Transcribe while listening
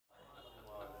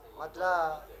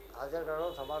मतलब हाजिर करो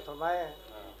समाज फरमाए।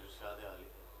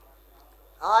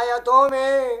 आयतों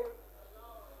में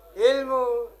इल्म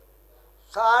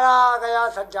सारा गया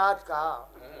सज्जाद का,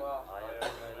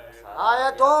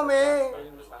 आयतों में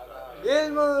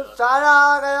इल्म सारा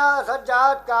गया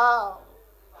सज्जाद का,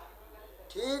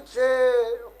 ठीक से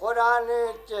कुरान ने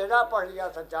चेहरा पढ़ लिया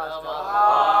सज्जाद का।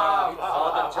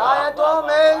 आयतों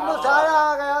में इल्म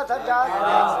सारा गया सज्जाद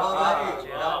का,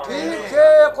 ठीक से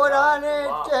कुरान ने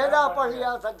चेहरा पढ़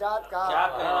लिया सज्जाद का।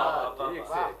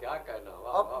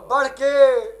 अब बढ़ के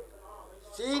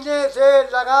सीने से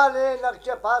लगा ले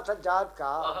नक्शे पा सज्जाद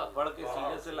का, बढ़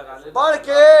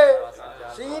के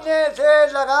सीने से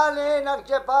लगा ले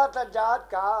नक्शे पा सज्जाद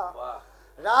का।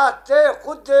 रास्ते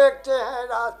खुद देखते हैं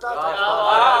रास्ता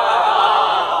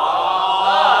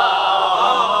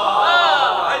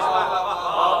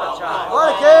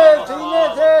बढ़ के सीने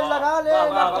से लगा ले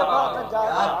नक्शे पा सज्जाद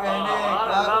का,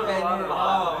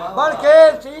 बढ़ के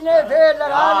सीने से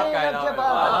लगा ले नक्शे पा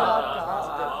सज्जाद का।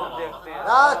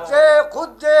 रास्ते खुद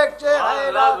देखते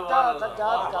हैं रास्ता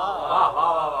सज्जाद का।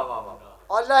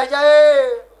 और लहजाए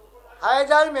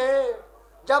हैदर में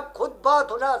जब खुतबा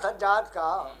सुना सज्जाद का,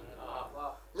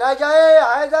 लहजाए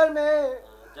हैदर में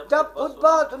जब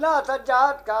खुतबा सुना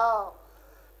सज्जाद का,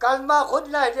 कलमा खुद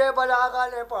लहजे बलागा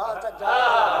ने पढ़ा सज्जाद का,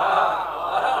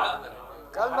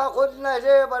 कलमा खुद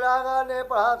लहजे बलागा ने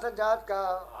पढ़ा सज्जाद का।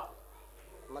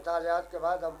 मतालियात के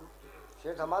बाद अब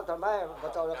शेख हमाद फरमाए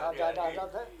बतौर खास ज़्यादा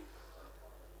आजाद है।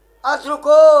 असर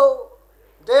को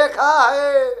देखा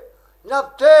है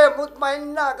नफ्से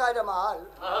मुतमइन्ना का जमाल,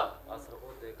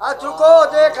 असर को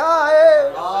देखा है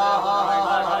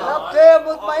नफ्से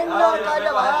मुतमइन्ना का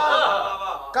जमाल,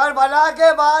 करबला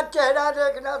के बाद चेहरा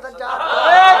देखना सज्जाद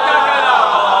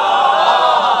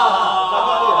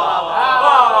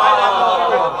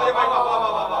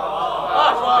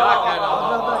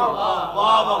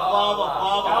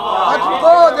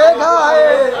को देखा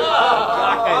है,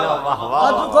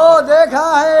 असर को देखा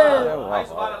है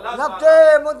नफ्से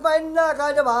मुतमइन्ना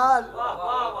का जमाल,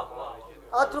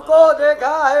 असर को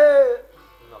देखा है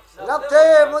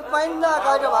नफ्से मुतमइन्ना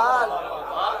का जमाल,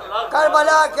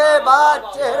 करबला के बाद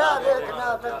चेहरा देखना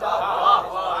सज्जाद का,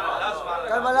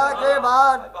 करबला के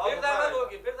बाद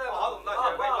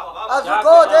असर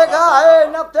को देखा है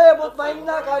नफ्से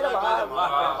मुतमइन्ना का जमाल,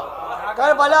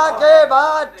 करबला के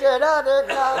बाद चेहरा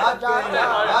देखना सज्जाद का।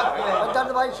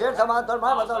 चंद भाई शेर समाज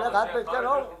फरमाए बतौर हाथ पेश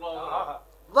करो।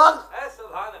 वक्त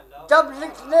जब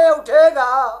लिखने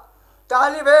उठेगा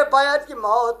तालिबे बैत की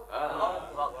मौत,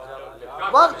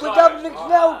 वक्त जब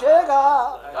लिखने उठेगा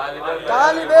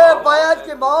तालिबे बैत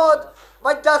की मौत,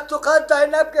 दस्तखत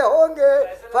ज़ैनब के होंगे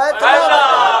फैसला।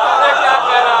 क्या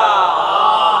कह रहा,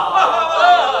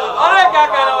 अरे क्या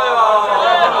कह रहा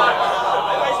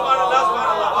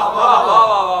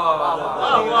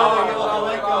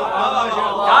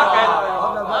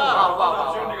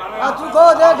को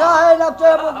देखा है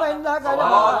नफ्से मुतमइन्ना का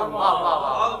जमाल,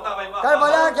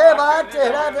 करबला के बाद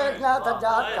चेहरा देखना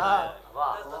सज्जाद का।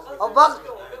 और वक्त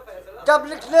जब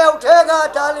लिखने उठेगा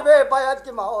तालिबे बैत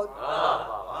की मौत,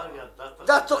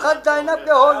 दस्तखत ज़ैनब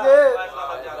के होंगे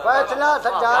फैसला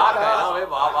सज्जाद का,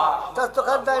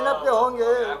 दस्तखत ज़ैनब के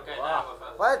होंगे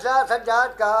फैसला सज्जाद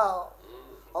का।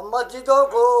 और मस्जिदों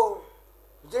को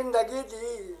जिंदगी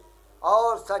दी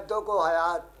और सज्दों को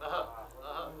हयात,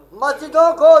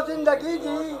 मस्जिदों को जिंदगी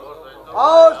दी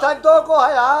और सज्दों को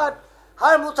हयात,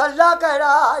 हर मुसल्ला कह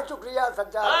रहा है शुक्रिया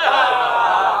सज्जाद का।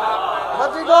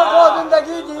 मस्जिदों को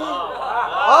जिंदगी दी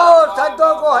और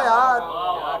सज्दों को हयात,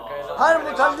 हर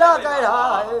मुसल्ला कह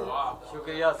रहा है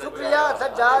शुक्रिया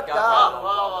सज्जाद का।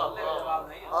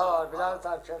 और बिलाल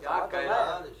साहब से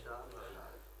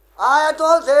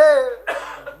आयतों से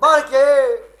बढ़ के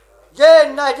ये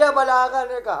नहजे बलागा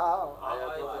ने कहा,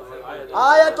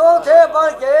 आयतों से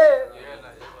बढ़ के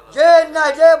ये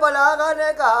नहजे बलागा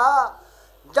ने कहा,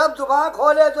 जब जुबान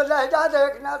खोले तो लहजा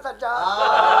देखना सज्जाद।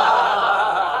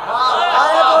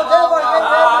 आयतों से बढ़ के ये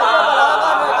नहजे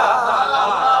बलागा ने कहा,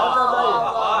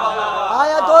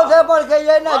 आयतों से बढ़ के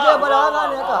ये नहजे बलागा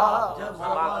ने कहा,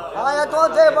 आयतों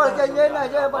से बढ़ के ये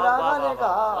नहजे बलागा ने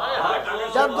कहा,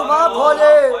 जब जुबान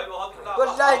खोले तो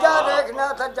लहजा देखना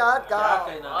सज्जाद का।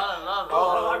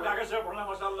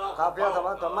 काफिया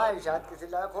समझ फरमाए इरशाद किसी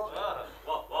लायक हो।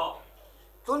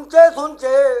 सुनते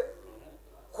सुनते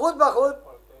खुद ब खुद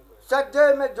सज्जे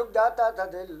में झुक जाता था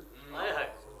दिल,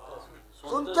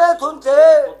 सुनते सुनते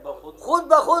खुद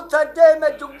ब खुद सज्जे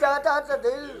में झुक जाता था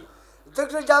दिल,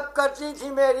 जिक्र जब करती थी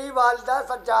मेरी वालिदा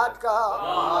सज्जाद का।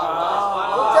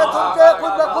 सुनते सुनते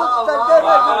खुद ब खुद सज्जे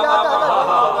में झुक जाता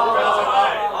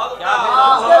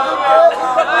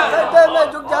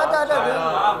था दिल,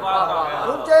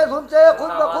 सुनते सुनते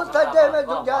खुद ब खुद सजदे में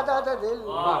झुक जाता था दिल।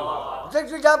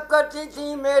 जिक्र जब करती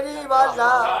थी मेरी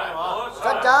वालदा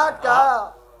सज्जाद का,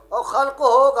 और खल्क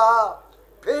होगा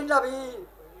फिर नबी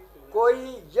कोई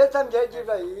ये समझे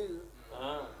जिब्राइल,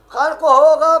 खल्क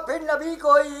होगा फिर नबी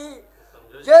कोई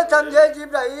ये समझे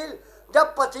जिब्राइल,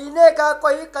 जब पसीने का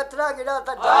कोई कतरा गिरा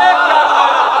था। क्या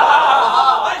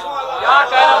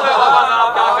कह रहे हो बाबा,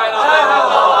 क्या कह रहे हो?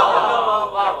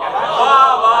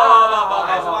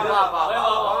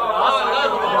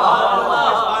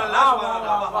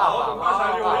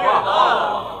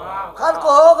 खल्क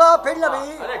होगा फिर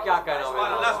नबी अरे क्या कह रहे हो?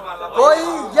 कोई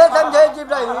ये समझे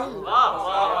जिब्राइल,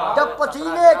 जब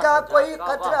पसीने का कोई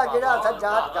कतरा गिरा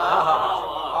सज्जाद का।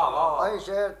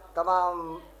 ऐसे तमाम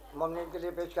मोमिन के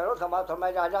लिए पेश करो। समाज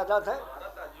फरमाए इजाजत है।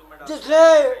 जिसने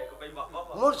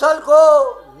मुरसल को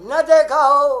न देखा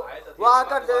हो वो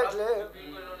आकर देख ले,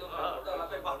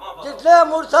 जिसने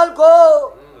मुरसल को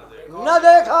न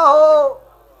देखा हो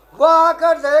वो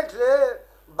आकर देख ले,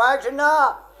 बैठना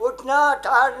उठना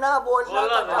ठहरना बोलना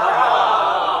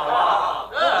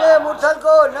जिसने मुरसल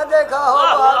को न देखा हो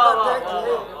वो आकर देख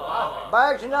ले,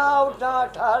 बैठना उठना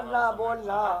ठहरना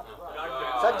बोलना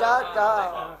सज्जाद का।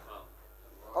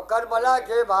 और करबला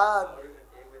के बाद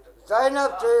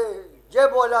ज़ैनब से ये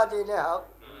बोला दीने हक,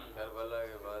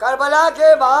 करबला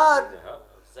के बाद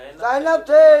ज़ैनब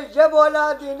से ये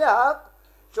बोला दीने हक,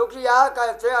 शुक्रिया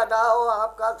कैसे अदा हो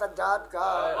आपका सज्जाद का,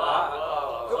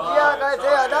 शुक्रिया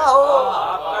कैसे अदा हो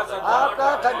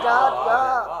आपका सज्जाद का।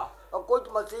 और कुछ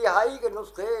मसीहाई के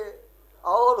नुस्खे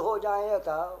और हो जाए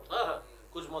था,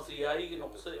 कुछ मसीहाई के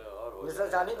नुस्खे मिस्टर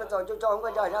सानी पे तवज्जो चाहूँगा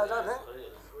जहाँ है।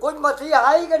 कुछ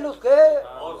मसीहाई के नुस्खे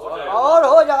और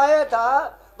हो जाए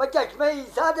था, बच्चा इसमें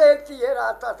ईसा देखती है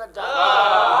रास्ता सज्जा।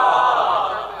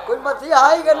 कुछ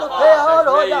मसीहाई के नुस्खे और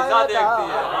हो जाए था,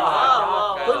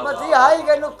 कुछ मसीहाई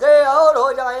के नुस्खे और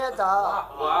हो जाए था,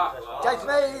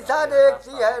 चश्मे ईसा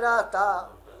देखती है रास्ता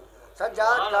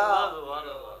सज्जाद का।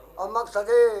 और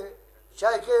मकसदे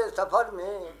शह के सफर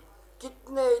में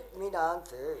कितने इत्मीनान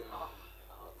से,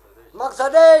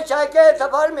 मकसदे शह के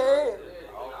सफर में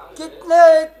कितने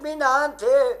इत्मीनान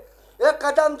थे, एक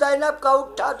कदम ज़ैनब का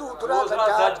उठा दूसरा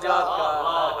सज्जाद का।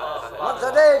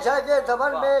 मकसदे शह के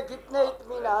सफर में कितने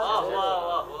इत्मीनान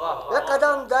थे, एक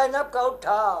कदम ज़ैनब का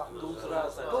उठा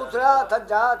दूसरा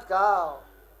सज्जाद का,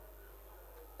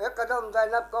 एक कदम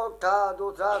ज़ैनब का उठा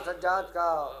दूसरा सज्जाद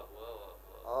का।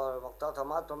 और मक्ता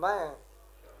थमा तो मैं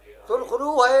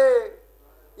सुरखरू है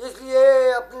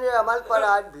इसलिए अपने अमल पर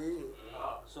आज भी,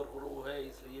 सुरखरू है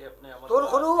इसलिए अपने अमल,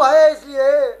 सुरखरू है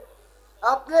इसलिए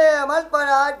अपने अमल पर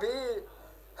आज भी,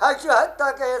 हर्ष हद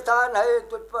तक एहसान है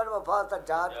तुझ पर वफा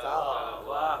सज्जाद का।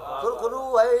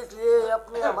 सुरखरू है इसलिए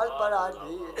अपने अमल पर आज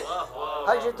भी,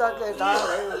 हर्ष तक एहसान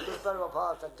है तुझ पर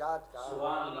वफा सज्जाद का।